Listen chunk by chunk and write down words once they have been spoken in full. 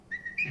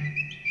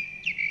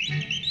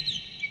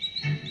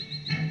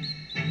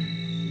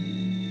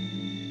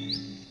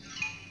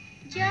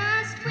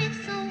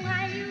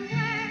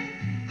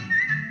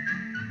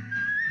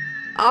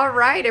All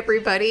right,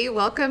 everybody.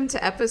 Welcome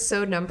to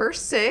episode number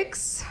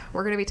 6.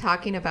 We're going to be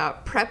talking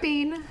about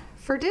prepping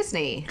for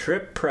Disney.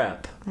 Trip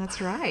prep. That's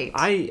right.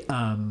 I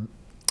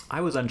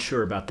was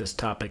unsure about this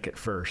topic at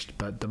first,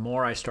 but the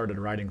more I started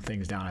writing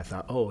things down, I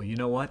thought, oh, you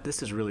know what?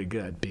 This is really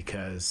good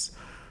because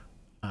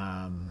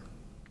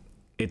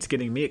it's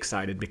getting me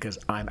excited because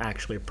I'm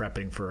actually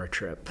prepping for a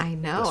trip. I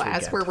know.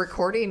 As we're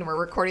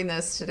recording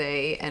this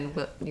today. And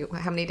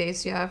how many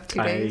days do you have?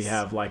 2 days? I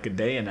have like a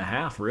day and a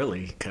half,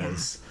 really,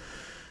 because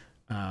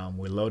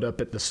we load up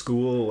at the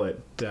school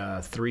at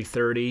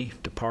 3:30,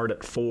 depart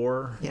at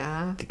 4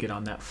 to get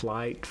on that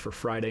flight for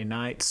Friday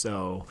night.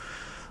 So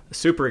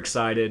super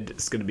excited.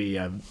 It's going to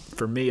be,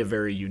 for me, a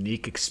very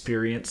unique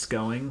experience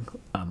going,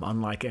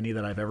 unlike any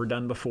that I've ever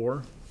done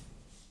before.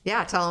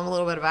 Yeah, tell them a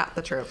little bit about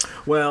the trip.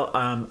 Well,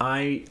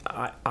 I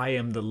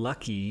am the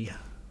lucky.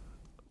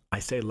 I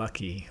say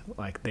lucky,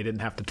 like they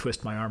didn't have to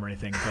twist my arm or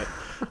anything, but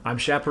I'm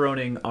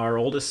chaperoning our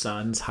oldest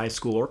son's high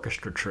school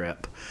orchestra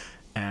trip,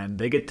 and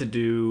they get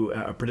to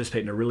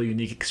participate in a really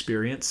unique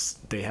experience.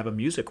 They have a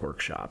music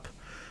workshop,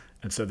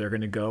 and so they're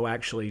going to go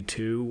actually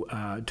to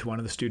one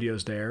of the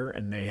studios there,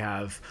 and they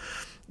have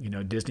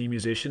Disney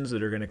musicians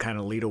that are going to kind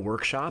of lead a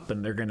workshop,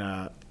 and they're going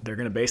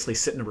to basically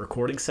sit in a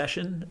recording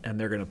session, and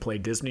they're going to play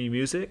Disney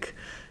music,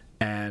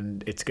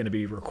 and it's going to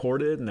be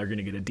recorded, and they're going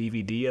to get a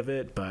DVD of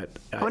it. But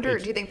I wonder,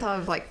 do you think they'll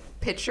have like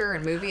picture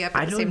and movie up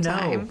at the same time?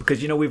 I don't know,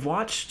 because we've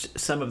watched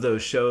some of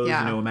those shows,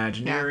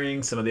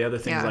 Imagineering, some of the other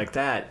things like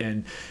that,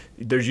 and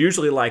there's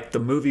usually like the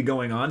movie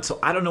going on, so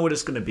I don't know what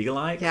it's going to be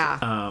like.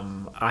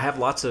 I have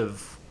lots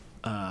of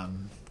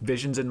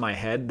visions in my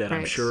head that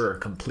I'm sure are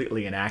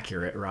completely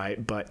inaccurate,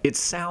 right? But it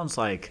sounds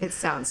so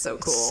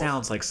cool. It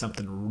sounds like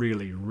something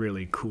really,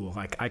 really cool.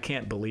 Like, I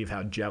can't believe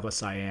how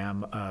jealous I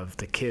am of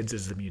the kids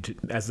as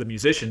the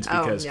musicians,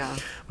 because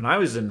when I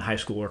was in high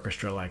school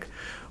orchestra, like,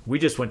 we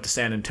just went to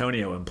San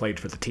Antonio and played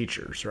for the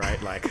teachers,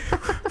 right? Like,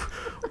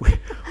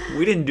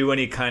 we didn't do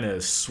any kind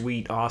of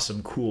sweet,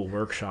 awesome, cool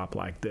workshop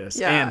like this.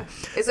 Yeah. And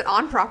is it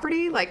on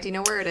property? Like, do you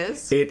know where it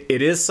is?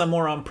 It is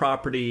somewhere on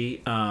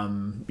property,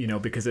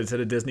 because it's at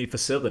a Disney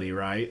facility,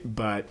 right?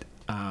 But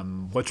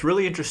what's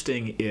really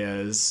interesting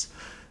is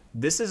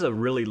this is a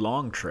really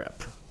long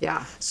trip.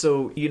 Yeah.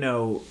 So,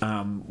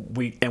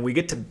 we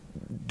get to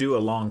do a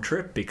long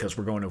trip because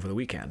we're going over the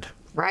weekend.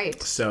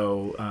 Right.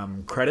 So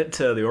credit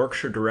to the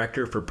orchestra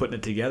director for putting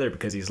it together,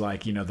 because he's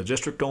like, the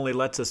district only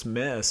lets us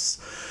miss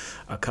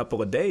a couple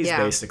of days,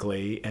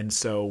 basically. And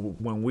so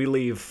when we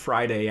leave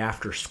Friday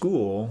after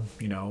school,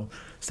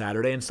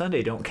 Saturday and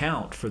Sunday don't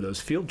count for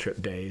those field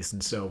trip days.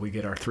 And so we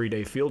get our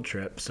 3-day field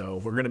trip. So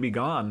we're going to be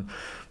gone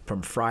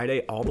from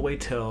Friday all the way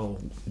till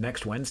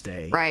next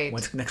Wednesday. Right.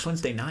 Next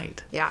Wednesday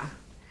night. Yeah.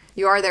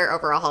 You are there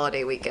over a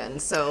holiday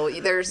weekend, so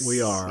We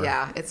are.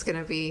 Yeah, it's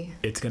gonna be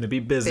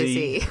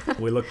busy.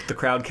 We looked at the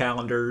crowd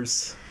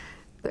calendars.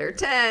 They're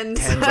tens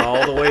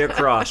all the way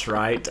across,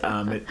 right?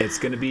 It's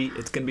gonna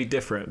be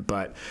different,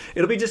 but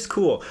it'll be just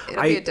cool.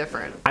 It'll be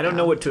different. I don't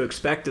know what to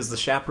expect as the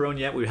chaperone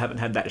yet. We haven't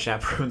had that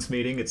chaperones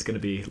meeting. It's gonna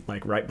be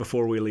like right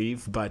before we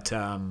leave, but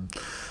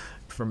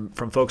from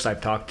folks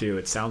I've talked to,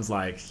 it sounds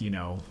like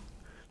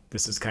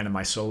this is kind of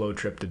my solo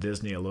trip to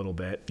Disney a little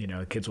bit.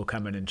 Kids will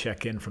come in and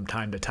check in from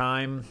time to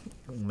time,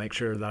 make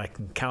sure that I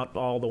can count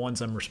all the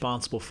ones I'm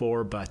responsible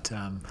for. But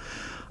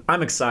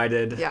I'm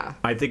excited. Yeah.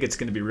 I think it's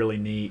going to be really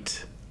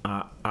neat.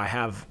 I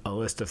have a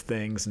list of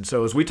things. And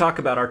so as we talk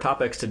about our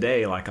topics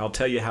today, like, I'll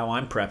tell you how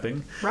I'm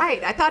prepping.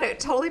 Right. I thought it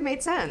totally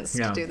made sense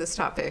to do this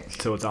topic.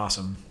 So it's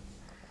awesome.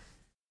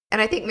 And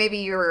I think maybe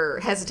you're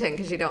hesitant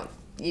because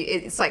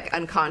it's like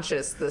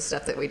unconscious, the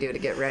stuff that we do to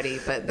get ready.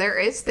 But there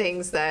is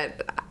things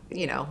that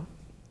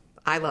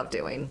I love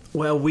doing.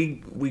 Well, we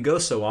go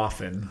so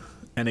often,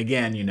 and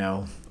again,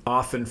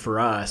 often for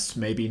us,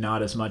 maybe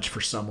not as much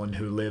for someone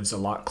who lives a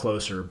lot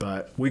closer,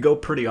 but we go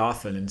pretty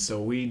often, and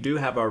so we do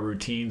have our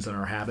routines and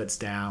our habits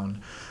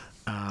down.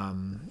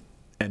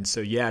 And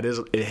so,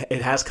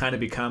 it has kind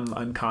of become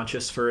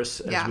unconscious for us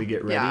as we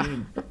get ready.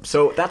 Yeah.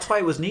 So that's why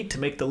it was neat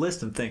to make the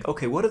list and think,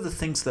 okay, what are the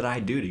things that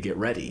I do to get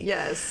ready?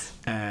 Yes.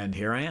 And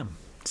here I am.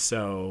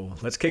 So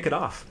let's kick it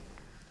off.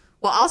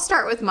 Well, I'll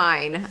start with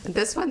mine.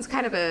 This one's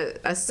kind of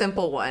a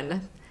simple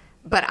one,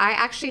 but I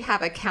actually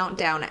have a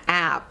countdown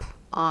app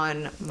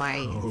on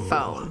my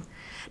phone.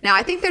 Now,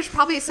 I think there's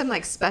probably some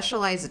like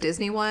specialized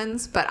Disney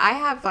ones, but I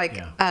have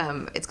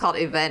it's called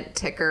Event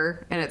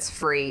Ticker, and it's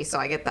free, so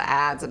I get the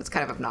ads, and it's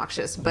kind of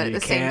obnoxious. But at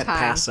the same time, you can't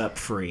pass up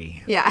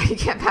free. Yeah, you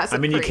can't pass up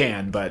free. You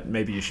can, but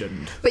maybe you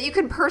shouldn't. But you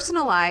can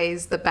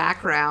personalize the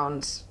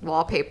background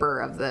wallpaper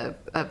of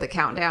the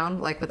countdown,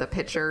 like with a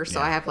picture.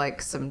 So I have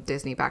like some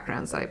Disney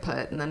backgrounds that I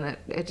put, and then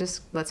it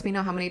just lets me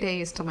know how many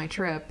days till my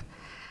trip.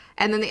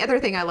 And then the other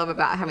thing I love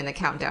about having the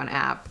countdown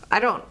app,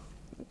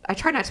 I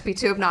try not to be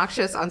too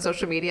obnoxious on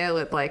social media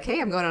with like,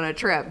 hey, I'm going on a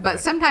trip. But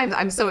sometimes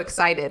I'm so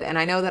excited, and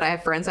I know that I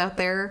have friends out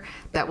there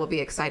that will be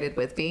excited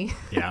with me.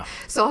 Yeah.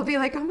 So I'll be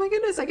like, oh my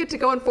goodness, I get to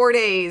go in 4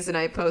 days, and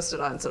I post it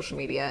on social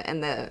media,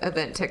 and the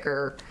Event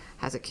Ticker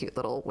has a cute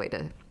little way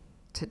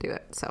to do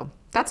it. So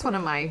that's one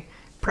of my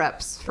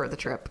preps for the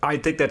trip. I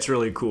think that's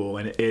really cool.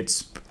 And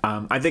it's,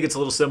 I think it's a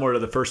little similar to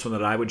the first one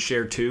that I would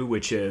share too,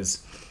 which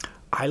is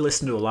I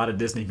listen to a lot of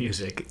Disney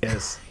music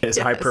as yes.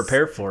 I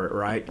prepare for it,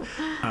 right?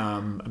 I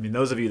mean,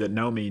 those of you that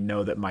know me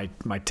know that my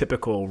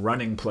typical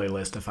running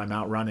playlist, if I'm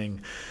out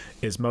running,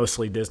 is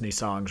mostly Disney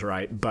songs,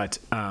 right? But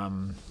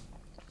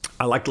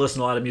I like to listen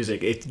to a lot of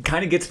music. It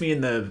kind of gets me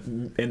in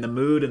the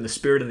mood and the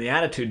spirit and the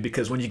attitude,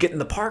 because when you get in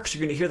the parks,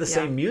 you're going to hear the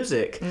same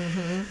music.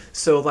 Mm-hmm.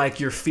 So like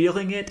you're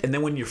feeling it, and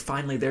then when you're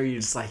finally there, you're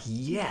just like,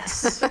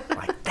 yes,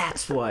 like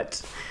that's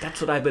what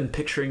I've been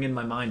picturing in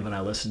my mind when I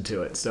listen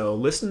to it. So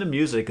listen to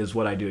music is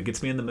what I do. It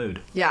gets me in the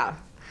mood. Yeah.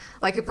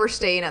 Like if we're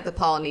staying at the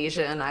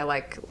Polynesian, I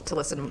like to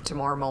listen to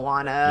more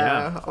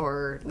Moana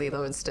or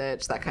Lilo and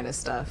Stitch, that kind of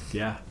stuff.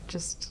 Yeah.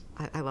 Just,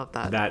 I love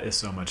that. That is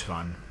so much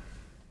fun.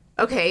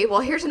 Okay, well,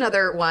 here's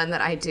another one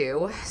that I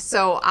do.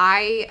 So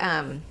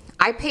I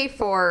pay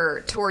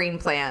for touring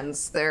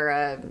plans.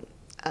 They're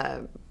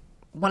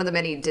one of the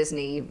many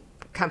Disney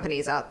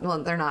companies out.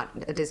 Well, they're not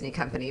a Disney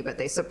company, but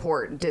they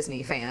support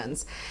Disney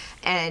fans.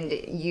 And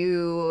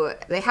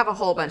they have a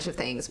whole bunch of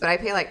things, but I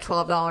pay like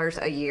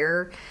 $12 a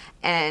year.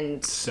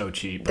 And so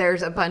cheap.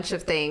 There's a bunch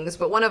of things,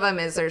 but one of them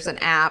is there's an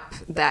app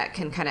that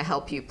can kind of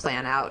help you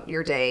plan out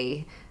your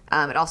day.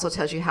 It also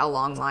tells you how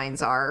long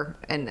lines are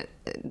and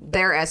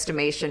their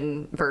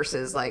estimation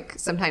versus like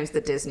sometimes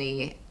the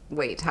Disney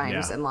wait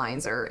times and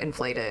lines are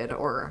inflated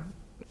or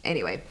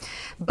anyway.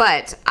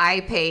 But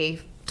I pay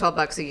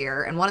 $12 a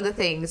year. And one of the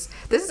things,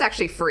 this is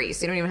actually free,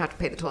 so you don't even have to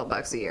pay the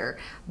 $12 a year,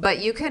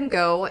 but you can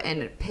go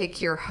and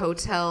pick your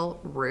hotel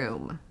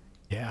room.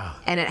 Yeah.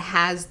 And it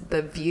has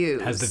the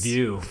views.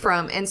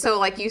 And so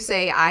like you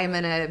say, I'm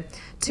in a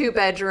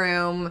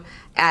 2-bedroom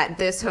at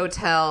this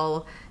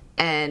hotel,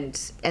 and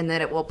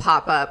then it will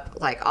pop up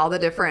like all the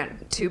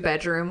different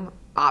 2-bedroom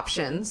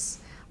options.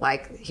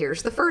 Like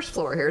here's the first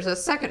floor, here's a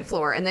second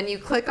floor, and then you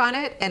click on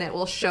it and it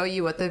will show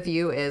you what the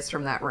view is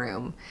from that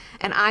room.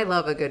 And I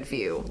love a good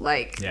view.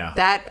 Like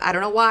that, I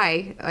don't know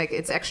why, like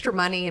it's extra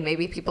money and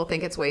maybe people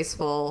think it's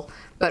wasteful,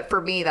 but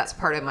for me that's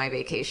part of my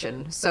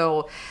vacation.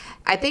 So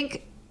I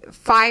think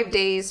 5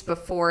 days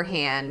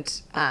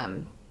beforehand,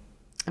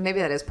 maybe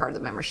that is part of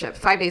the membership.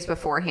 5 days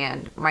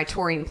beforehand, my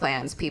touring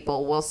plans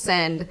people will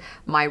send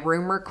my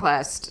room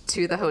request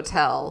to the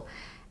hotel.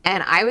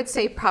 And I would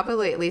say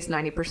probably at least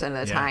 90%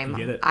 of the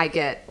time, I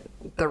get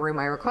the room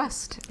I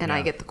request. And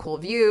I get the cool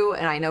view.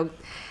 And I know,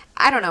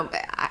 I don't know.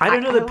 I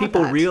don't know that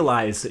people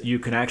realize that you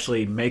can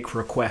actually make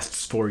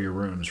requests for your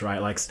rooms, right?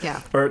 Like,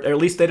 or at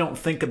least they don't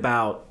think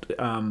about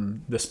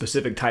the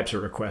specific types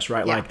of requests,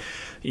 right? Yeah. Like,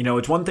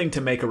 it's one thing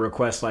to make a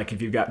request, like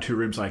if you've got 2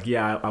 rooms, like,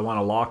 I want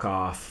to lock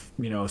off,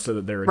 so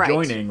that they're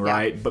adjoining,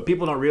 right? Yeah. But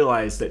people don't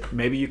realize that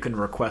maybe you can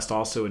request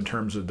also in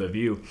terms of the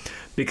view.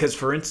 Because,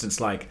 for instance,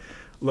 like,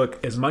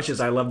 look, as much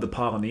as I love the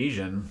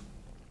Polynesian,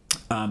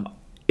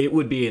 it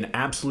would be an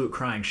absolute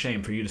crying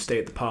shame for you to stay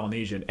at the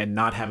Polynesian and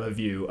not have a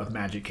view of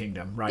Magic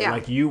Kingdom, right? Yeah.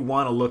 Like you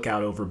want to look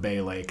out over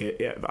Bay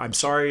Lake. I'm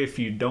sorry if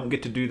you don't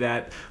get to do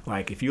that.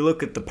 Like if you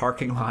look at the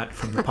parking lot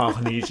from the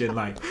Polynesian,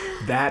 like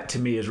that to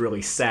me is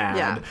really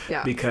sad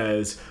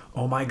because,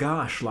 oh my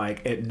gosh,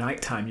 like at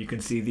nighttime you can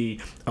see the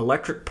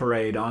electric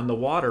parade on the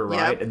water,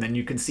 right? Yep. And then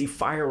you can see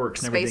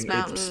fireworks and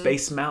everything.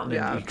 Space Mountain.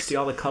 And you can see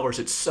all the colors.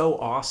 It's so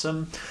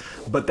awesome.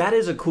 But that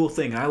is a cool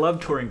thing. I love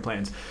touring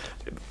plans.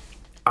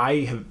 I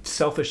have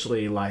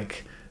selfishly,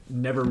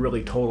 never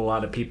really told a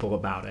lot of people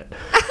about it.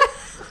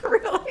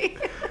 Really?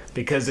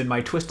 Because in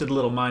my twisted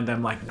little mind,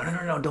 I'm like,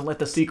 no, don't let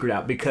the secret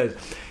out. Because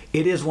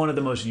it is one of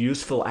the most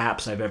useful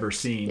apps I've ever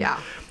seen. Yeah.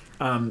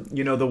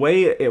 The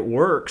way it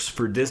works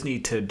for Disney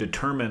to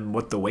determine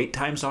what the wait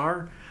times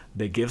are,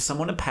 they give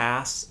someone a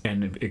pass,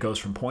 and it goes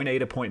from point A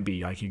to point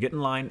B. Like, you get in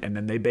line, and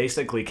then they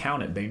basically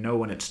count it. They know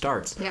when it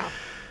starts. Yeah.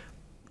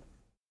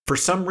 For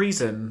some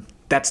reason,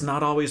 that's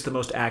not always the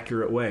most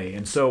accurate way.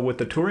 And so with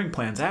the Touring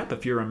Plans app,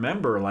 if you're a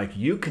member,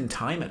 you can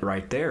time it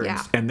right there.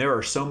 Yeah. And there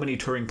are so many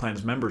Touring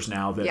Plans members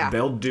now that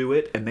they'll do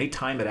it and they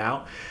time it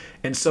out.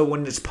 And so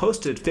when it's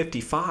posted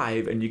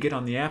 55 and you get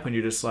on the app and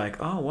you're just like,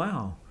 oh,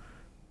 wow.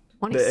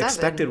 27. The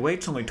expected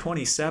wait's only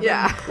 27.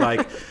 Yeah.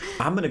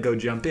 I'm going to go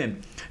jump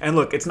in. And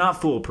look, it's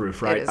not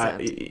foolproof, right?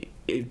 It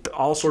isn't.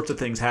 All sorts of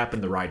things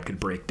happen. The ride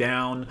could break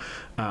down.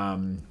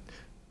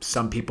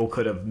 Some people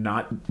could have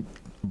not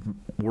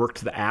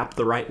worked the app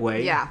the right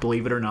way. Yeah.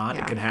 Believe it or not,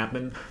 it can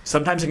happen.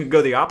 Sometimes it can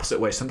go the opposite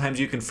way. Sometimes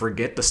you can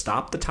forget to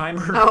stop the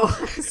timer. Oh,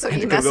 so and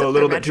you it mess can go up a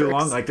little their bit too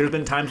metrics. long. Like there's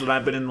been times when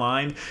I've been in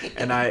line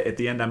and at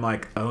the end I'm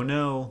like, oh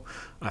no,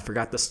 I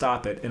forgot to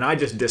stop it. And I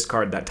just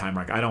discard that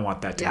timer. I don't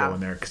want that to go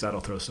in there because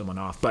that'll throw someone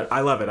off. But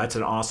I love it. That's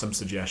an awesome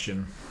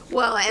suggestion.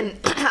 Well, and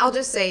I'll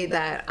just say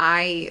that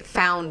I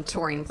found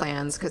Touring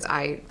Plans because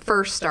I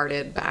first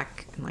started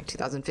back in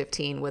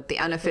 2015 with the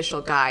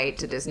unofficial guide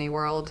to Disney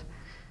World.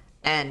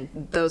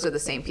 And those are the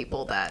same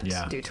people that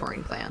do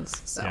Touring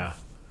Plans. So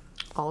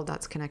all of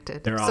that's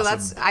connected. They're so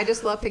awesome. I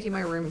just love picking my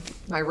room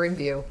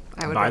view.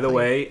 By the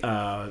way,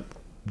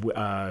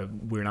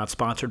 we're not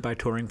sponsored by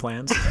Touring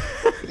Plans.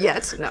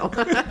 Yet, no.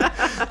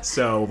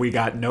 So we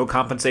got no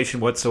compensation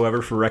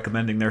whatsoever for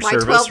recommending their My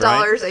service. $12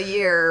 right? a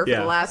year for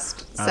the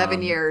last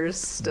 7 years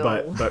still.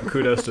 But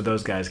kudos to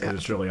those guys because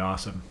it's really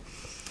awesome.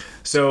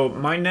 So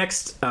my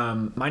next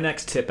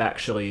tip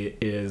actually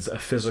is a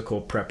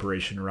physical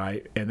preparation,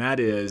 right? And that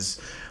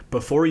is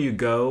before you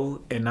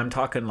go, and I'm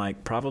talking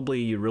like probably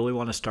you really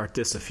want to start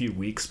this a few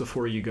weeks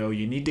before you go,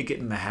 you need to get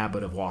in the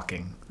habit of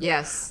walking.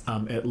 Yes.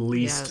 At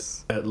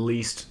least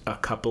a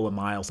couple of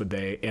miles a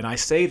day. And I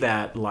say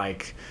that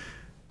like,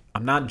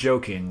 I'm not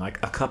joking, like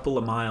a couple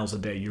of miles a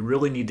day. You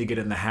really need to get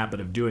in the habit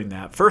of doing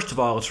that. First of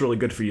all, it's really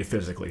good for you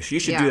physically. So you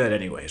should do that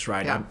anyways,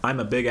 right? Yeah. I'm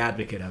a big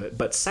advocate of it.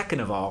 But second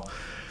of all,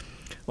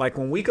 like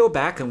when we go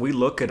back and we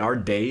look at our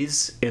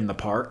days in the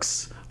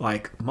parks,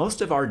 like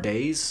most of our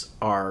days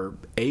are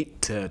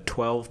 8 to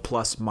 12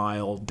 plus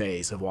mile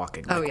days of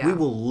walking. Like we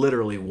will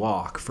literally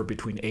walk for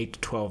between 8 to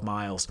 12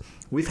 miles.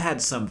 We've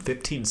had some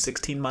 15,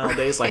 16 mile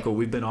days like where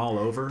we've been all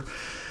over.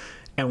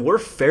 And we're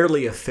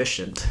fairly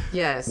efficient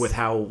with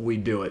how we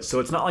do it. So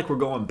it's not like we're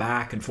going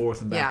back and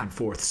forth and back and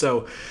forth.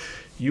 So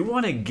you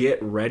want to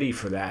get ready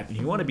for that.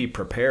 You want to be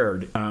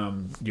prepared.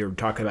 You're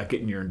talking about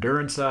getting your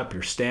endurance up,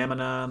 your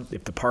stamina.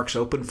 If the park's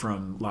open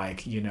from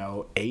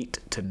 8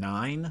 to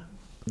 9,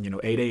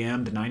 8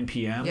 a.m. to 9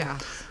 p.m.,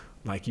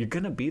 like you're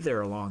going to be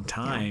there a long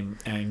time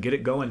and get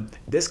it going.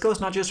 This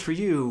goes not just for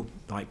you,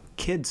 like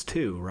kids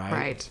too, right?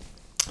 Right.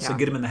 So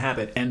get them in the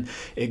habit. And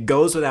it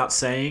goes without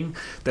saying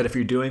that if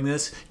you're doing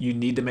this, you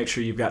need to make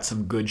sure you've got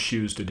some good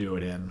shoes to do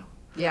it in.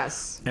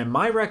 Yes. And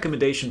my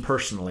recommendation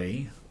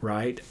personally,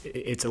 right,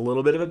 it's a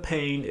little bit of a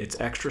pain. It's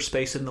extra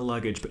space in the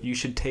luggage, but you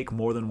should take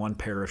more than one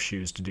pair of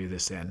shoes to do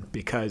this in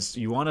because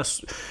you want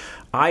to.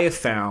 I have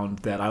found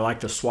that I like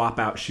to swap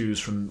out shoes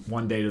from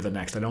one day to the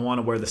next. I don't want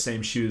to wear the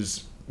same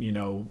shoes,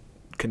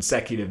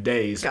 consecutive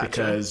days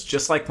because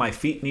just like my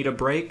feet need a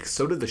break,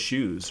 so do the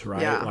shoes,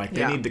 right? Yeah, like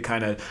they need to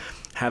kind of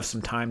have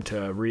some time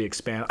to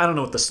re-expand. I don't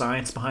know what the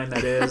science behind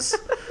that is.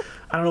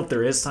 I don't know if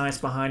there is science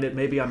behind it.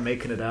 Maybe I'm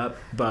making it up,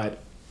 but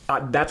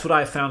that's what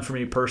I found for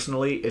me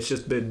personally.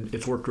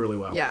 It's worked really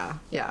well.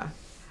 Yeah.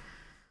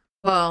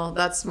 Well,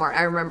 that's smart.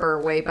 I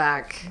remember way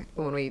back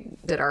when we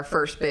did our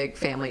first big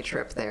family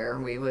trip there,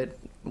 we would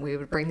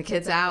bring the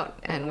kids out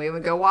and we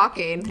would go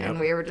walking and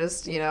we were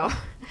just,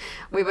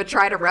 we would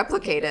try to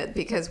replicate it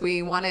because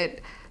we wanted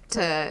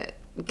to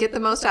get the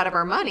most out of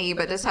our money,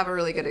 but just have a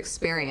really good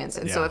experience.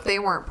 And so if they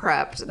weren't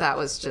prepped, that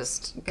was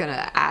just going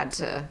to add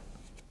to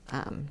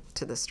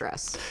the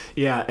stress.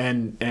 Yeah.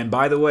 And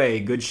by the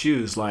way, good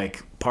shoes,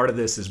 like part of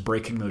this is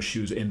breaking those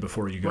shoes in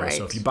before you go. Right.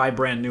 So if you buy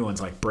brand new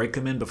ones, like break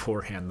them in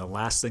beforehand. The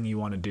last thing you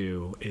want to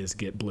do is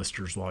get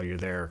blisters while you're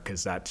there.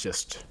 Cause that's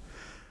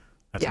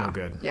no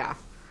good. Yeah.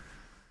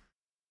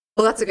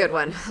 Well, that's a good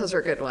one. Those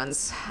are good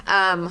ones.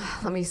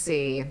 Let me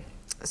see.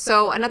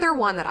 So another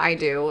one that I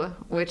do,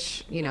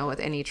 which, with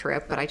any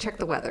trip, but I check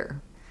the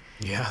weather.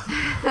 Yeah.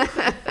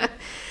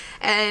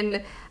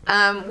 And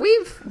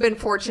we've been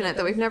fortunate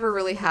that we've never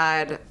really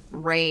had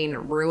rain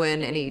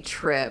ruin any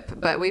trip,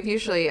 but we've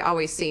usually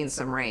always seen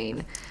some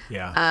rain.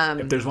 Yeah.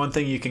 If there's one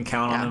thing you can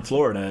count on in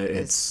Florida,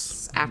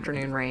 it's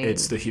afternoon rain.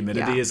 It's the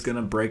humidity is going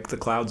to break the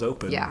clouds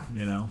open. Yeah.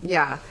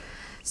 Yeah.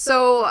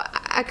 So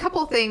a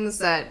couple things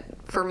that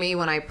for me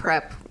when I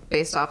prep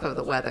based off of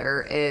the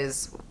weather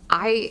is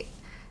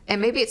and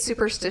maybe it's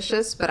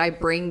superstitious, but I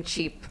bring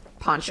cheap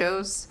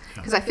ponchos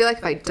because I feel like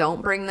if I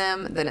don't bring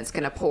them, then it's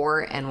going to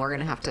pour and we're going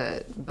to have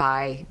to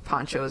buy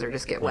ponchos or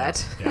just get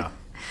wet. Yeah.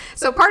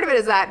 So part of it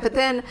is that, but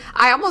then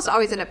I almost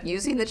always end up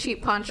using the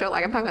cheap poncho.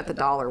 Like I'm talking about the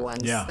dollar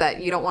ones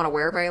that you don't want to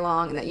wear very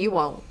long and that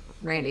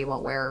Randy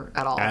won't wear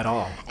at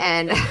all.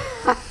 And,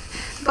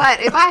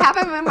 but if I have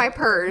them in my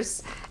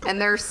purse and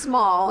they're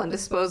small and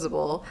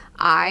disposable,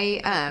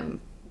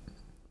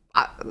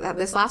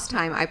 this last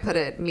time I put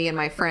it, me and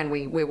my friend,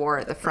 we wore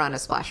it at the front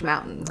of Splash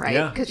Mountain, right?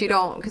 Yeah. Because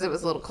it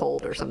was a little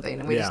cold or something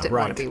and we just didn't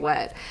want to be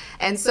wet.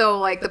 And so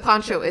like the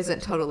poncho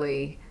isn't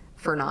totally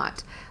for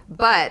naught.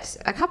 But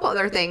a couple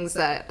other things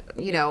that,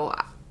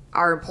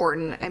 are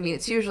important. I mean,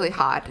 it's usually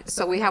hot.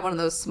 So we have one of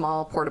those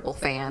small portable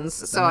fans.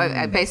 So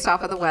I based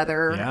off of the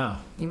weather,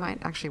 you might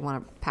actually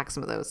want to pack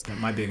some of those. That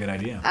might be a good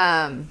idea.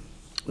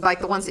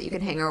 Like the ones that you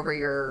can hang over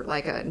your,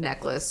 like a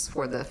necklace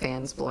for the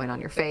fans blowing on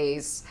your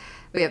face.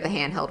 We have the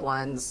handheld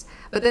ones.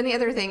 But then the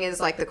other thing is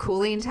like the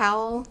cooling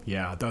towel.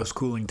 Yeah, those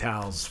cooling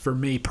towels, for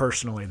me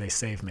personally, they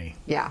save me.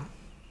 Yeah.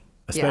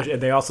 Especially,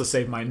 they also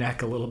save my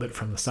neck a little bit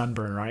from the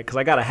sunburn, right? Because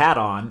I got a hat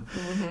on,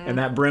 and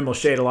that brim will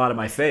shade a lot of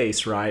my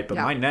face, right? But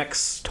my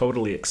neck's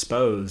totally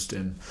exposed,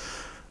 and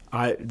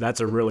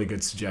that's a really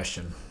good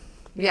suggestion.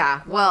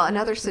 Yeah. Well,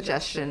 another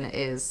suggestion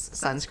is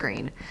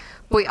sunscreen.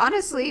 We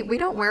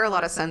don't wear a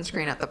lot of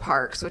sunscreen at the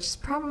parks, which is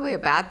probably a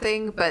bad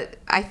thing, but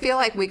I feel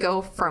like we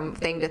go from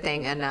thing to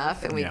thing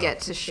enough and we get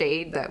to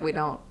shade that we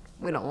don't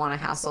want to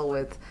hassle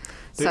with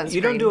sunscreen.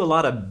 You don't do a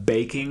lot of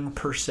baking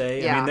per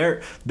se. Yeah. I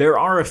mean, there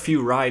are a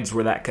few rides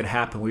where that could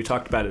happen. We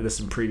talked about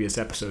this in previous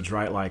episodes,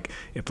 right? Like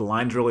if the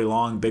line's really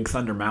long, Big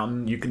Thunder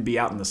Mountain, you can be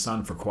out in the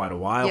sun for quite a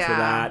while for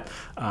that.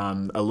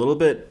 A little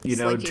bit,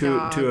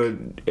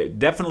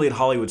 definitely at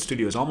Hollywood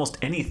Studios, almost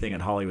anything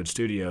at Hollywood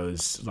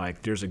Studios,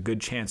 like there's a good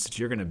chance that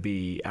you're going to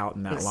be out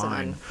in that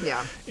line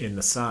in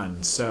the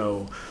sun.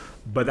 So,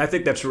 but I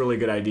think that's a really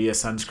good idea,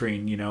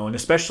 sunscreen, and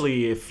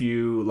especially if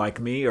you, like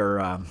me,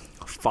 are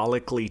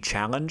follically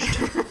challenged.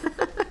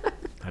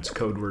 That's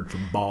code word for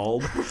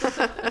bald.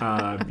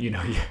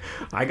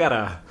 I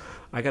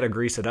gotta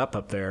grease it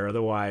up there,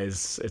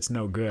 otherwise it's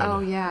no good. Oh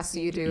yeah, so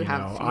you do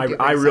have.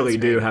 I really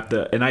do have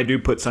to, and I do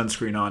put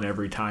sunscreen on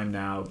every time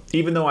now.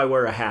 Even though I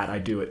wear a hat, I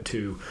do it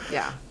too.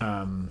 Yeah.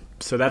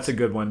 So that's a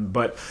good one,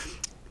 but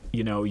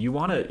you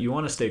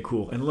wanna stay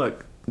cool. And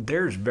look,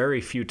 there's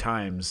very few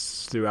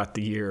times throughout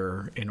the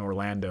year in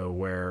Orlando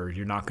where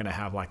you're not going to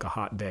have like a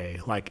hot day.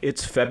 Like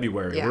it's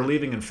February. Yeah. We're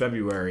leaving in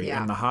February,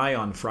 and the high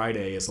on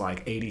Friday is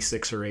like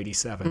 86 or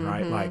 87,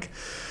 right? Like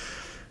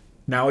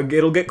now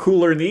it'll get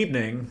cooler in the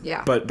evening,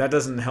 but that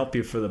doesn't help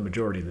you for the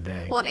majority of the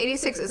day. Well, and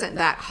 86 isn't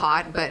that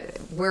hot, but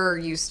we're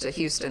used to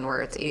Houston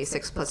where it's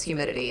 86 plus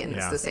humidity, and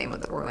it's the same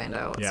with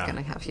Orlando. It's going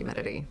to have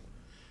humidity.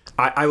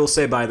 I will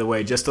say, by the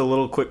way, just a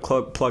little quick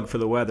plug for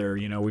the weather.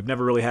 We've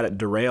never really had it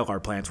derail our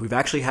plans. We've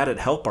actually had it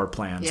help our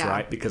plans,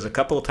 right? Because a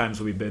couple of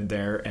times we've been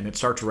there and it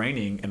starts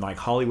raining and like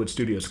Hollywood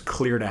Studios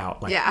cleared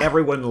out. Like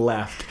everyone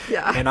left.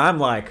 Yeah. And I'm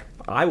like,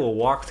 I will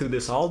walk through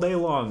this all day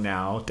long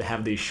now to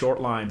have these short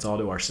lines all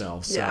to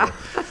ourselves.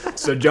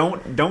 So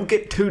don't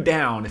get too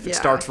down if it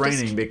starts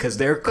raining, because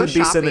there could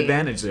be some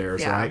advantage there,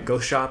 right? Go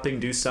shopping,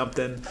 do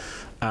something.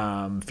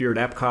 If you're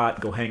at Epcot,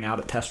 go hang out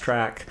at Test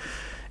Track.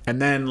 And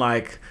then,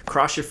 like,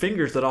 cross your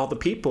fingers that all the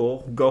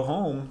people go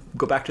home,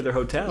 go back to their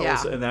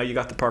hotels, and now you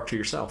got the park to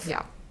yourself.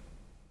 Yeah.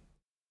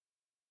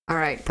 All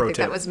right. I think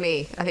that was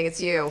me. I think it's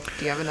you.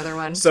 Do you have another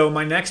one? So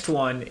my next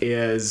one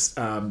is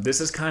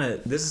this is kind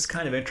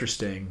of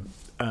interesting.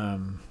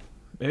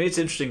 Maybe it's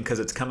interesting because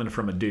it's coming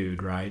from a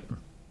dude, right?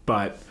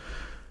 But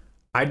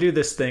I do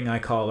this thing, I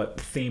call it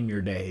theme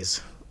your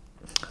days.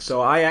 So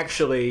I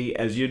actually,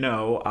 as you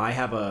know, I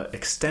have a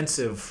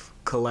extensive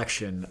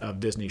collection of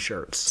Disney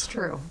shirts. It's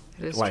true.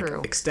 It is like,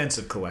 true.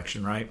 Extensive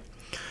collection, right?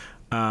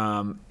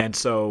 And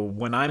so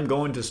when I'm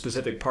going to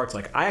specific parts,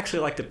 like I actually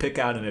like to pick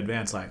out in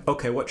advance, like,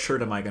 okay, what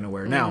shirt am I going to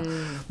wear? Now,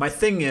 my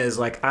thing is,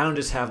 like, I don't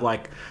just have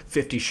like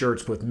 50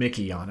 shirts with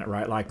Mickey on it,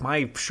 right? Like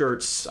my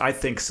shirts, I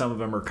think some of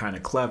them are kind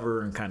of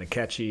clever and kind of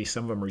catchy.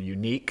 Some of them are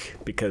unique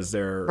because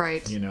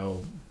they're,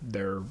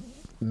 they're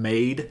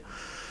made.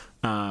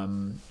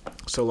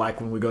 So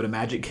like when we go to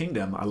Magic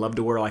Kingdom, I love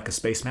to wear like a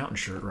Space Mountain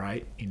shirt,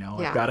 right?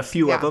 I've got a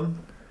few of them.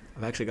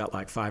 I've actually got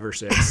like 5 or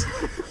 6.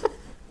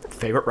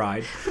 Favorite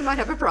ride. We might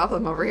have a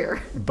problem over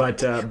here.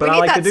 But I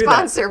like to do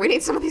sponsor. We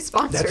need some of these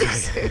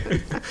sponsors.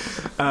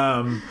 That's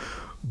right.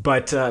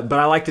 But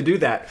I like to do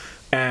that.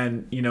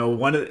 And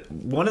one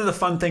of the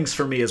fun things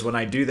for me is when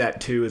I do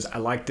that too is I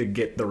like to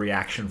get the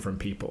reaction from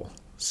people.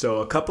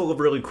 So a couple of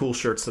really cool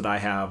shirts that I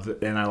have,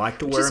 and I like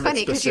to wear them at specific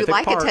parks. Which is funny because you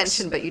like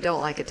attention, but you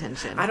don't like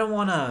attention. I don't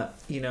want to,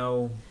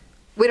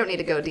 We don't need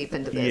to go deep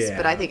into this,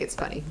 but I think it's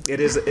funny. It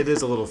is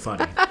a little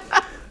funny.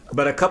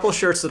 But a couple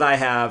shirts that I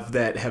have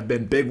that have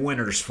been big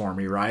winners for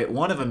me, right?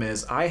 One of them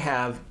is I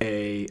have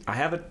a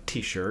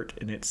T-shirt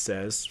and it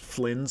says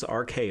Flynn's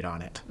Arcade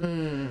on it,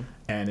 and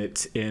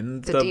it's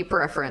in a deep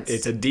reference.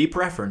 It's a deep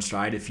reference,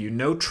 right? If you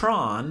know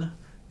Tron,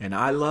 and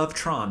I love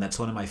Tron, that's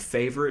one of my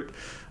favorite.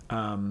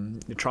 Tron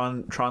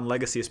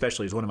Legacy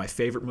especially is one of my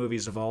favorite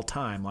movies of all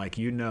time. Like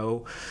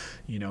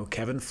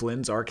Kevin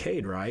Flynn's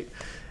Arcade, right?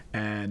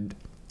 And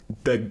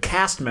the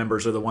cast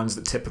members are the ones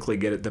that typically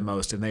get it the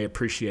most, and they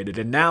appreciate it.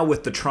 And now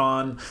with the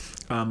Tron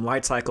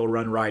Light Cycle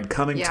Run Ride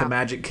coming to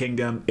Magic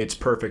Kingdom, it's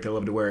perfect. I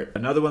love to wear it.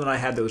 Another one that I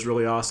had that was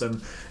really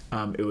awesome,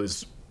 it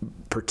was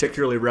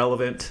particularly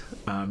relevant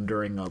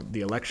during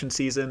the election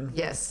season.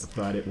 Yes.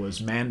 But it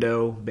was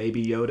Mando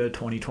Baby Yoda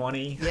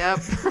 2020. Yep.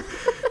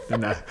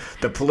 And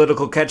the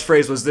political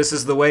catchphrase was, "This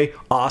is the way."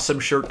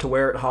 Awesome shirt to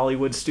wear at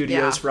Hollywood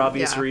Studios for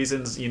obvious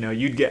reasons.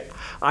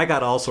 I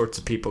got all sorts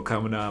of people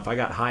coming up. I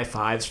got high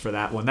fives for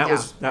that one. That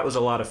was a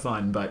lot of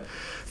fun. But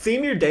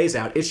theme your days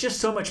out. It's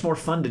just so much more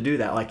fun to do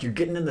that. Like you're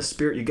getting in the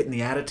spirit, you're getting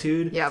the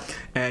attitude. Yep.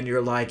 And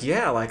you're like,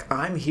 like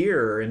I'm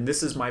here and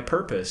this is my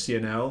purpose.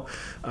 Go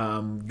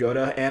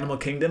to Animal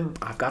Kingdom.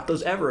 I've got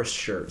those Everest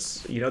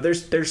shirts.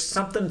 There's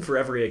something for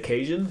every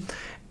occasion.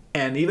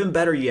 And even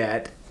better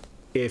yet,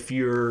 if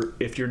you're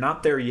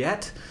not there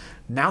yet,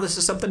 now this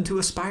is something to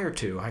aspire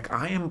to. Like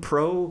I am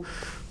pro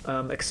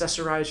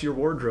accessorize your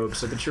wardrobe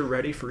so that you're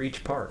ready for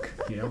each park.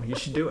 You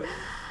should do it.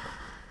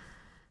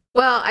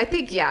 Well, I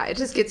think it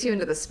just gets you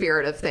into the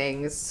spirit of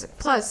things.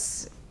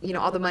 Plus,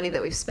 all the money that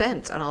we've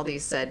spent on all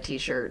these said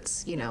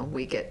T-shirts,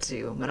 we get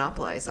to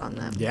monopolize on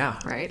them. Yeah.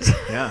 Right.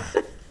 Yeah.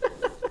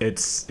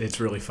 It's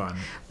really fun.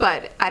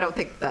 But I don't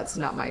think that's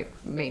not my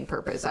main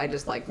purpose. I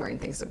just like wearing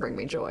things that bring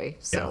me joy.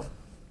 So. Yeah.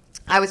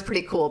 I was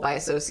pretty cool by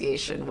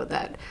association with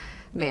that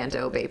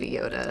Mando Baby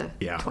Yoda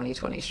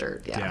 2020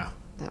 shirt. Yeah.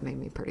 That made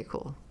me pretty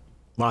cool.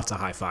 Lots of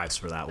high fives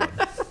for that one.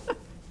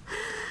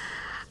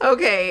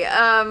 Okay,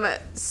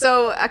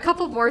 so a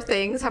couple more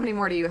things. How many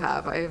more do you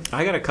have?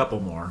 I got a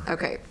couple more.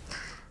 Okay.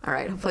 All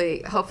right.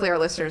 Hopefully our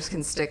listeners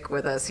can stick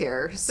with us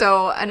here.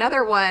 So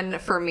another one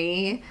for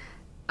me,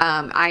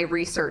 I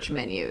research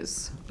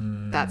menus.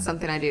 That's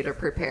something I do to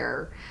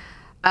prepare.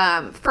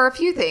 For a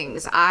few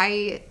things,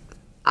 I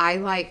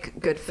like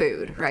good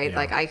food, right? Yeah.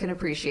 Like I can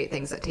appreciate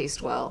things that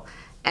taste well.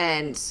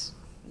 And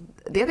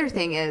the other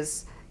thing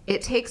is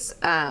it takes,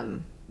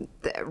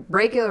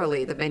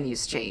 regularly the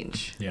menus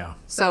change. Yeah.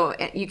 So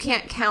you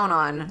can't count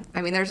on,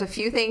 I mean, there's a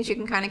few things you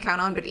can kind of count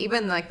on, but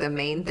even like the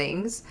main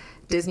things,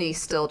 Disney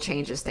still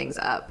changes things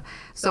up.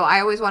 So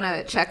I always want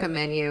to check a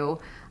menu,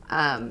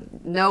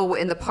 know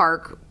in the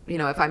park,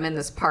 if I'm in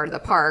this part of the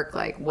park,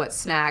 like what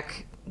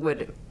snack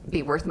would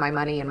be worth my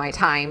money and my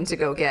time to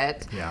go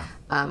get. Yeah.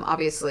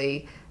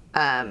 Obviously,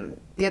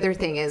 the other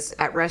thing is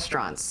at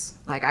restaurants,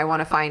 like I want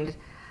to find,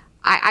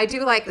 I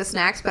do like the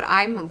snacks, but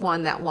I'm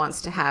one that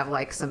wants to have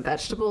like some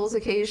vegetables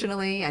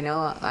occasionally. I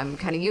know I'm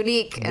kind of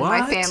unique in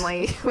my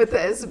family with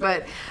this,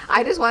 but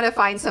I just want to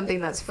find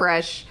something that's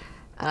fresh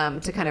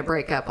to kind of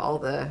break up all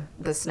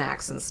the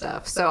snacks and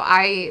stuff. So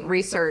I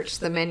research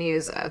the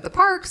menus of the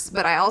parks,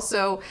 but I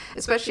also,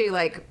 especially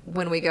like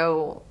when we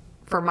go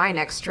for my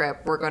next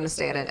trip, we're going to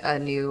stay at a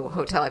new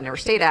hotel I've never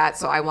stayed at.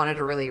 So I wanted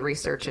to really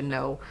research and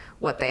know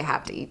what they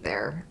have to eat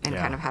there and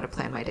kind of how to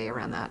plan my day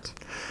around that.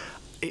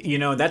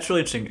 That's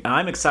really interesting.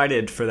 I'm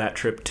excited for that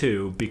trip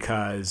too,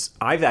 because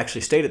I've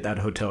actually stayed at that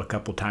hotel a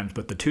couple times,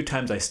 but the 2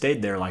 times I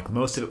stayed there, like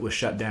most of it was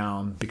shut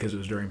down because it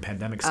was during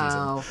pandemic season.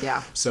 Oh,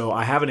 yeah. So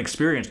I haven't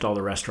experienced all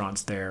the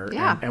restaurants there.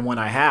 Yeah. And when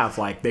I have,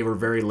 like, they were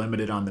very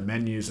limited on the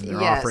menus and their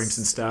offerings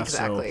and stuff.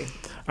 Exactly.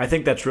 So I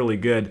think that's really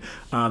good.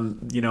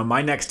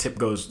 My next tip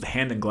goes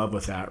hand in glove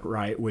with that,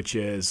 right? Which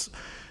is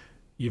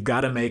you've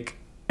got to make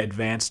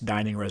advanced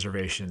dining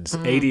reservations,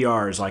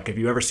 ADRs. Like if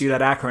you ever see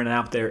that acronym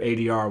out there,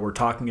 ADR, we're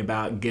talking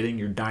about getting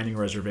your dining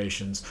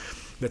reservations.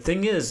 The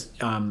thing is,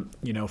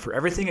 for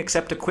everything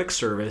except a quick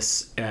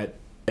service at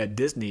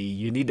Disney,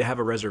 you need to have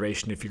a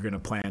reservation if you're going to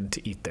plan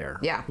to eat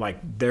there. Yeah. Like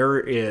there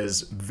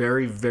is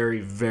very,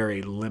 very,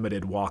 very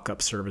limited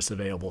walk-up service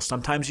available.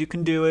 Sometimes you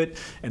can do it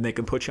and they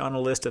can put you on a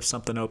list if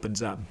something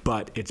opens up,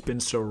 but it's been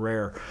so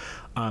rare.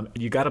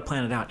 You got to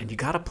plan it out, and you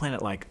got to plan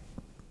it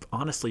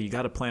honestly, you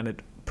got to plan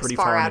it pretty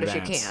far out in as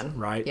advance, you can,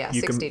 right? Yeah, you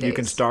 60 days. You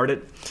can start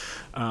it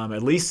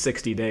at least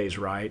 60 days,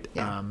 right?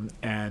 Yeah.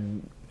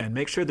 And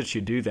make sure that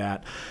you do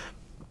that,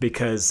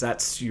 because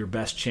that's your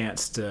best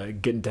chance to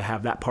get to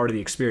have that part of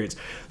the experience.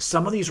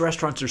 Some of these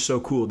restaurants are so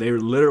cool; they're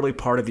literally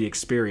part of the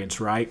experience,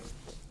 right?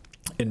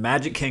 In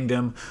Magic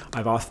Kingdom,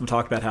 I've often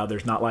talked about how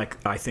there's not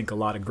I think a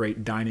lot of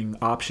great dining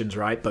options,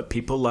 right? But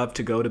people love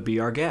to go to Be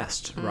Our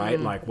Guest, right?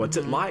 Like, what's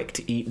it like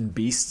to eat in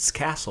Beast's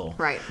Castle?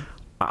 Right.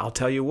 I'll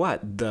tell you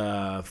what,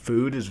 the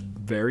food is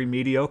very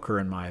mediocre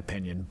in my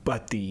opinion,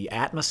 but the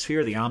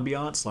atmosphere, the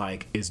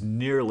ambiance, is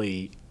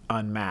nearly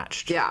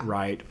unmatched,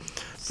 right?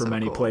 For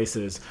many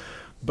places.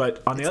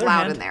 But on the other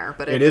hand, it's loud in there,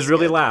 but it is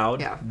really good. loud.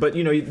 Yeah. But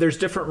there's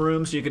different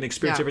rooms, you can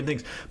experience different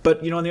things.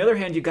 But on the other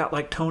hand, you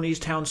got Tony's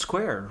Town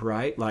Square,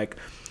 right?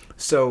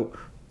 So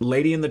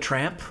Lady and the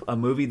Tramp, a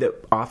movie that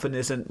often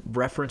isn't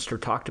referenced or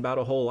talked about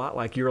a whole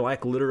lot, you're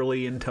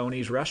literally in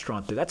Tony's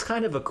restaurant. That's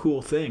kind of a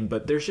cool thing,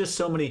 but there's just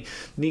so many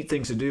neat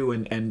things to do,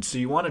 and so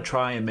you want to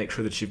try and make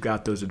sure that you've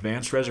got those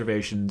advanced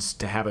reservations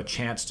to have a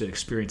chance to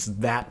experience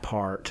that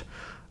part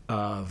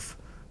of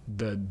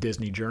the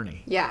Disney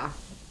journey. Yeah,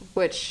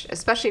 which,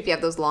 especially if you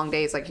have those long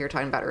days like you were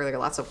talking about earlier,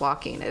 lots of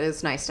walking, it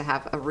is nice to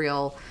have a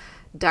real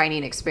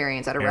dining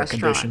experience at a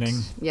restaurant. Air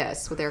conditioning.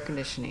 Yes, with air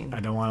conditioning. I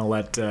don't want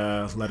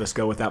to let us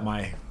go without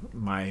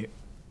my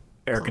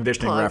air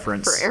conditioning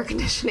reference. For air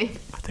conditioning.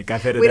 I think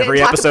I've hit it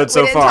every episode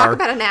so far. We didn't talk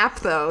about a nap,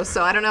 though,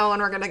 so I don't know when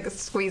we're going to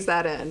squeeze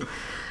that in.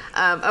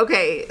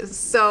 Okay,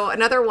 so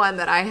another one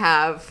that I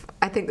have,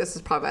 I think this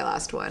is probably my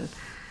last one.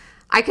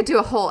 I could do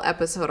a whole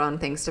episode on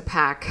things to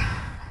pack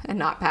and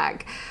not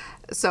pack.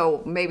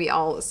 So maybe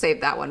I'll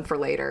save that one for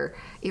later,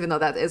 even though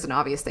that is an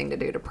obvious thing to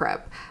do to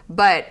prep.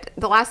 But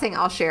the last thing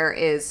I'll share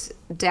is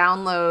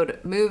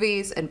download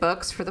movies and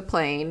books for the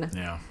plane.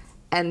 Yeah.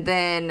 And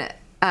then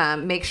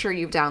make sure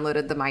you've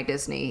downloaded the My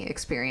Disney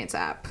Experience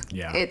app.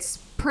 Yeah. It's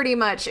pretty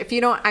much, if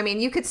you don't,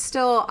 you could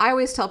still, I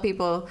always tell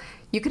people,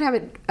 you can have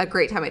a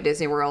great time at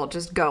Disney World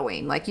just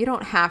going. You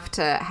don't have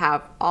to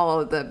have all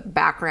of the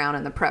background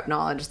and the prep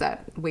knowledge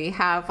that we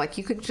have.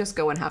 You could just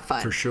go and have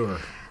fun. For sure.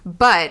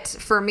 But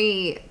for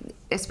me,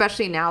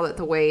 especially now that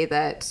the way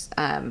that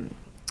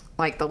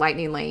the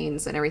lightning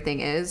lanes and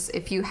everything is,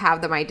 if you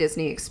have the My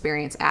Disney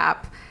Experience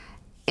app,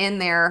 in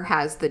there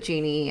has the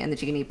Genie and the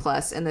Genie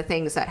Plus and the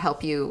things that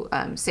help you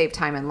save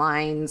time in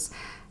lines.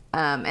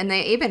 And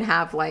they even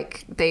have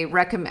they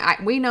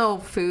recommend, we know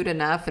food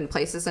enough and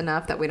places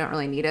enough that we don't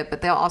really need it,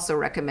 but they'll also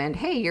recommend,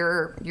 hey,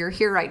 you're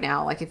here right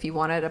now. Like if you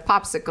wanted a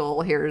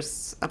popsicle,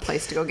 here's a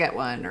place to go get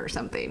one or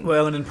something.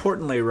 Well, and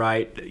importantly,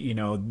 right,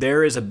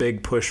 there is a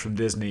big push from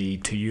Disney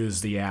to use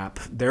the app.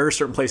 There are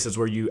certain places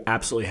where you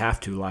absolutely have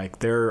to, like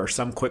there are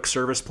some quick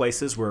service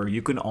places where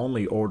you can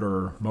only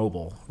order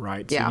mobile,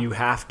 right? So you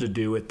have to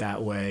do it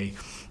that way.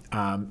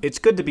 It's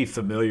good to be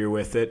familiar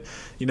with it.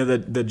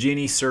 The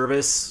Genie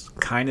service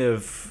kind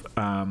of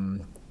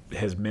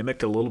has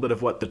mimicked a little bit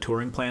of what the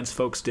touring plans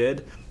folks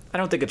did. I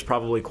don't think it's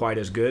probably quite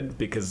as good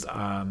because,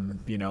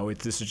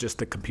 this is just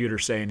the computer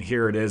saying,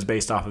 here it is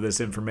based off of this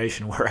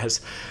information.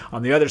 Whereas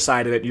on the other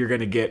side of it, you're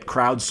going to get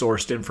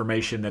crowdsourced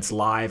information that's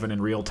live and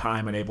in real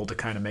time and able to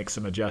kind of make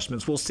some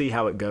adjustments. We'll see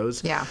how it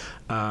goes. Yeah.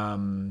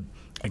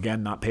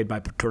 Again, not paid by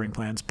touring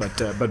plans, but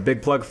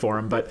big plug for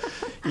them. But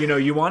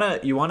you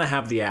wanna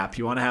have the app.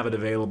 You wanna have it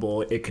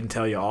available. It can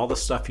tell you all the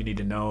stuff you need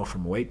to know,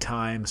 from wait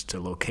times to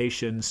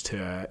locations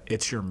to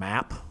it's your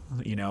map.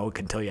 It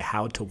can tell you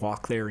how to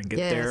walk there and get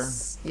there.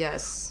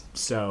 Yes.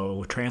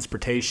 So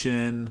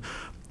transportation,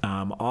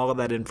 all of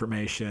that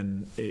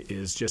information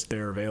is just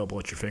there available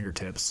at your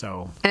fingertips.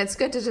 So, and it's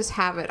good to just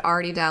have it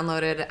already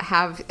downloaded,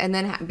 and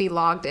then be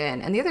logged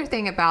in. And the other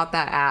thing about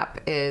that app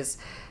is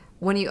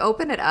when you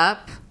open it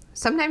up,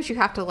 sometimes you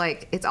have to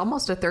it's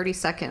almost a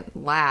 30-second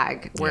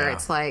lag where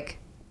it's like,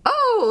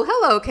 oh,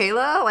 hello,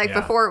 Kayla.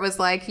 Before it was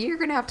like, you're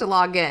going to have to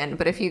log in.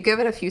 But if you give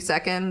it a few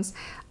seconds,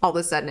 all of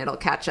a sudden it'll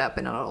catch up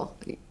and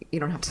you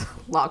don't have to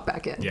log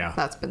back in. Yeah.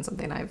 That's been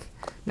something I've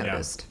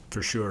noticed. Yeah,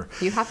 for sure.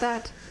 Do you have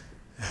that?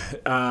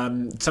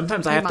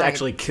 Sometimes I have to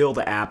actually kill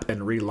the app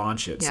and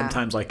relaunch it. Yeah.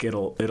 Sometimes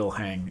it'll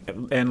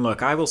hang. And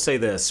look, I will say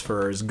this,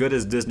 for as good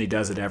as Disney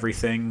does at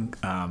everything,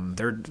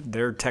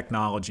 their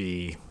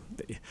technology,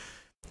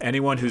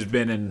 anyone who's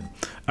been in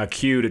a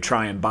queue to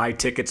try and buy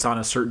tickets on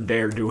a certain day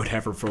or do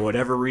whatever, for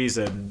whatever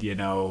reason,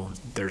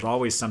 there's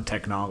always some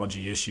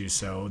technology issue.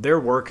 So they're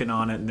working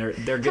on it, and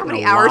they're getting How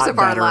many a lot hours of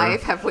better. Our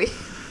life have we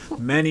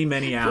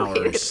many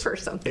hours for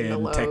something in to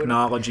load.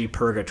 Technology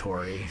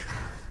purgatory.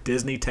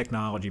 Disney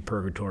technology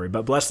purgatory.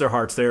 But bless their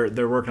hearts, they're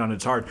working on it.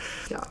 It's hard.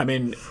 Yeah. I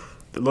mean,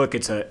 look,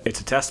 it's a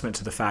testament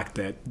to the fact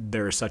that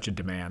there is such a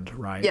demand,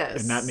 right?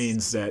 Yes. And that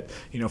means that,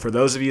 for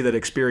those of you that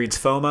experience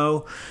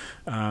FOMO,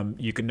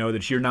 you can know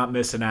that you're not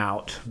missing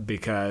out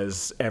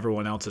because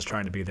everyone else is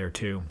trying to be there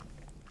too.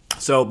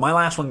 So my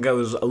last one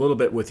goes a little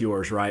bit with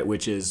yours, right?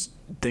 Which is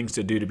things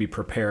to do to be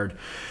prepared.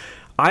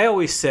 I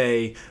always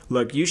say,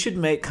 look, you should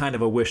make kind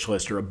of a wish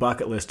list or a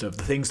bucket list of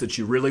the things that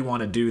you really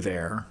want to do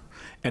there.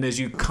 And as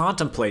you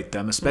contemplate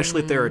them,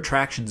 especially if they're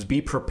attractions,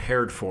 be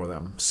prepared for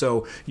them.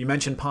 So you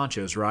mentioned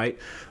ponchos, right?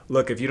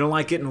 Look, if you don't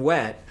like getting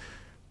wet,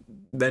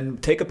 then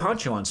take a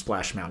poncho on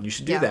Splash Mountain. You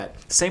should do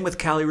that. Same with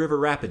Cali River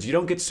Rapids. You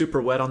don't get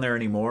super wet on there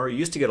anymore. You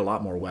used to get a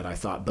lot more wet, I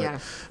thought,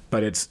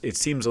 but it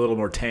seems a little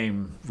more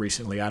tame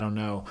recently. I don't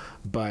know.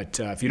 But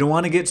if you don't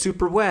want to get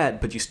super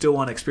wet, but you still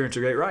want to experience a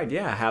great ride,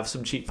 have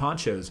some cheap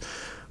ponchos.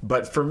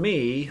 But for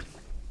me,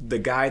 the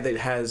guy that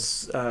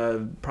has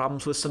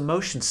problems with some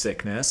motion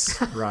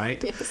sickness,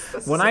 right?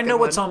 Yes, when I know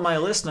what's on my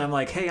list and I'm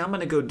like, hey, I'm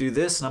going to go do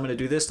this and I'm going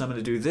to do this and I'm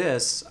going to do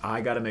this,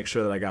 I got to make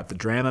sure that I got the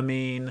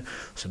Dramamine,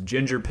 some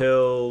ginger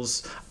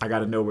pills. I got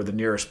to know where the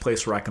nearest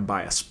place where I can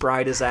buy a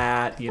Sprite is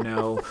at, One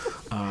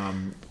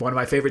of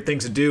my favorite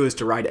things to do is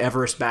to ride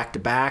Everest back to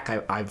back.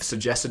 I've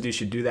suggested you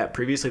should do that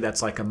previously.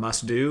 That's like a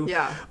must do.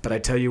 Yeah. But I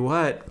tell you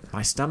what,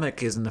 my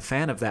stomach isn't a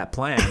fan of that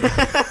plan.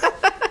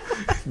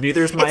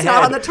 Neither is my head. It's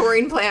not on the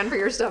touring plan for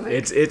your stomach.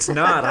 It's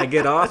not. I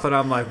get off and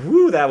I'm like,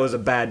 whoo, that was a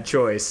bad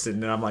choice.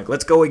 And then I'm like,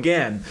 let's go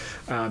again.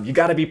 You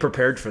got to be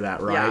prepared for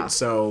that, right? Yeah.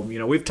 So,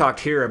 we've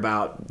talked here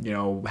about,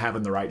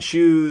 having the right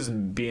shoes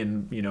and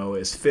being,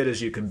 as fit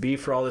as you can be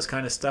for all this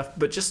kind of stuff.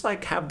 But just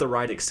have the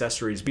right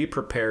accessories, be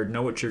prepared,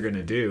 know what you're going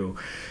to do.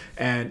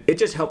 And it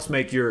just helps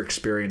make your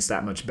experience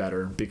that much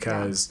better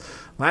because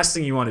last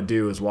thing you want to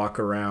do is walk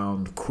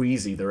around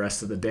queasy the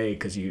rest of the day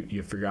because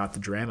you forgot the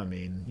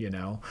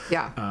Dramamine,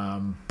 Yeah.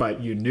 But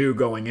you knew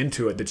going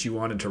into it that you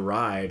wanted to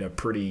ride a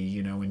pretty,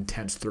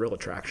 intense thrill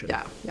attraction.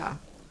 Yeah.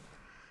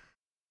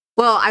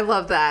 Well, I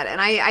love that.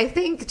 And I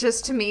think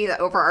just to me, the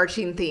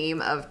overarching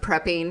theme of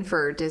prepping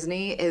for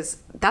Disney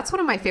that's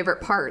one of my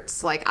favorite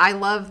parts. I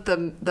love the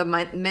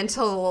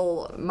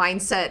mental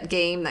mindset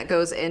game that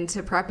goes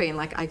into prepping.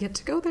 I get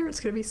to go there. It's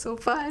going to be so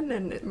fun.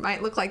 And it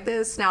might look like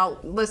this. Now,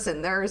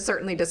 listen, there are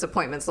certainly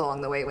disappointments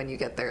along the way when you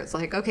get there. It's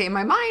like, okay, in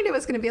my mind, it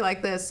was going to be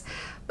like this.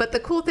 But the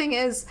cool thing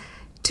is,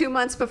 2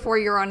 months before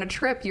you're on a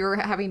trip, you were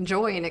having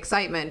joy and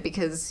excitement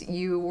because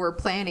you were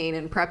planning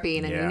and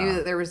prepping and you knew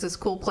that there was this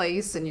cool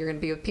place and you're going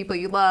to be with people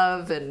you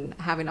love and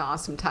having an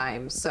awesome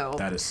time. So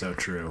that is so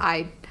true.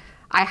 I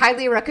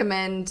highly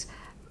recommend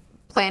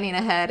planning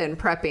ahead and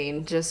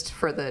prepping just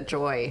for the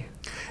joy.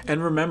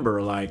 And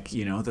remember, like,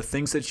 you know, the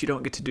things that you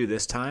don't get to do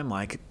this time,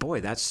 like,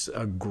 boy, that's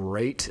a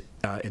great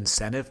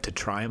incentive to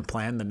try and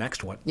plan the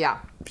next one. Yeah.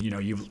 You know,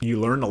 you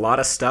learn a lot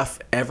of stuff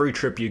every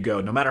trip you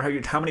go. No matter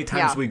how many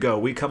times we go,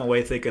 we come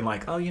away thinking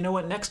like, oh, you know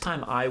what, next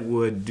time I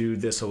would do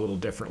this a little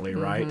differently,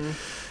 right?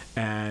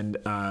 And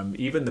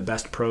even the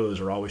best pros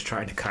are always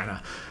trying to kind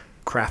of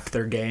craft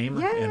their game.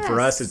 Yes. And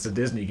for us, it's a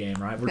Disney game,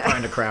 right? We're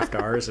trying to craft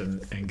ours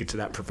and get to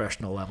that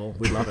professional level.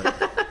 We love it.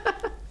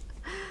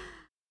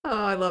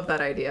 Oh, I love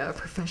that idea.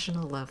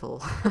 Professional level.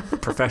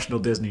 Professional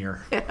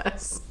Disneyer.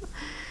 Yes.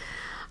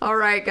 All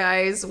right,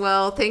 guys.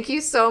 Well, thank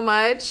you so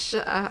much.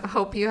 I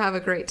hope you have a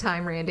great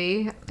time,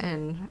 Randy,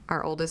 and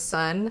our oldest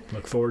son.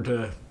 Look forward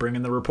to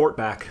bringing the report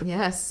back.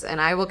 Yes,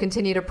 and I will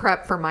continue to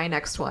prep for my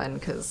next one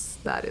because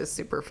that is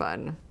super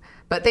fun.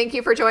 But thank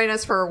you for joining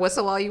us for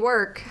Whistle While You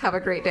Work. Have a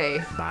great day.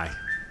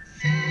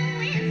 Bye.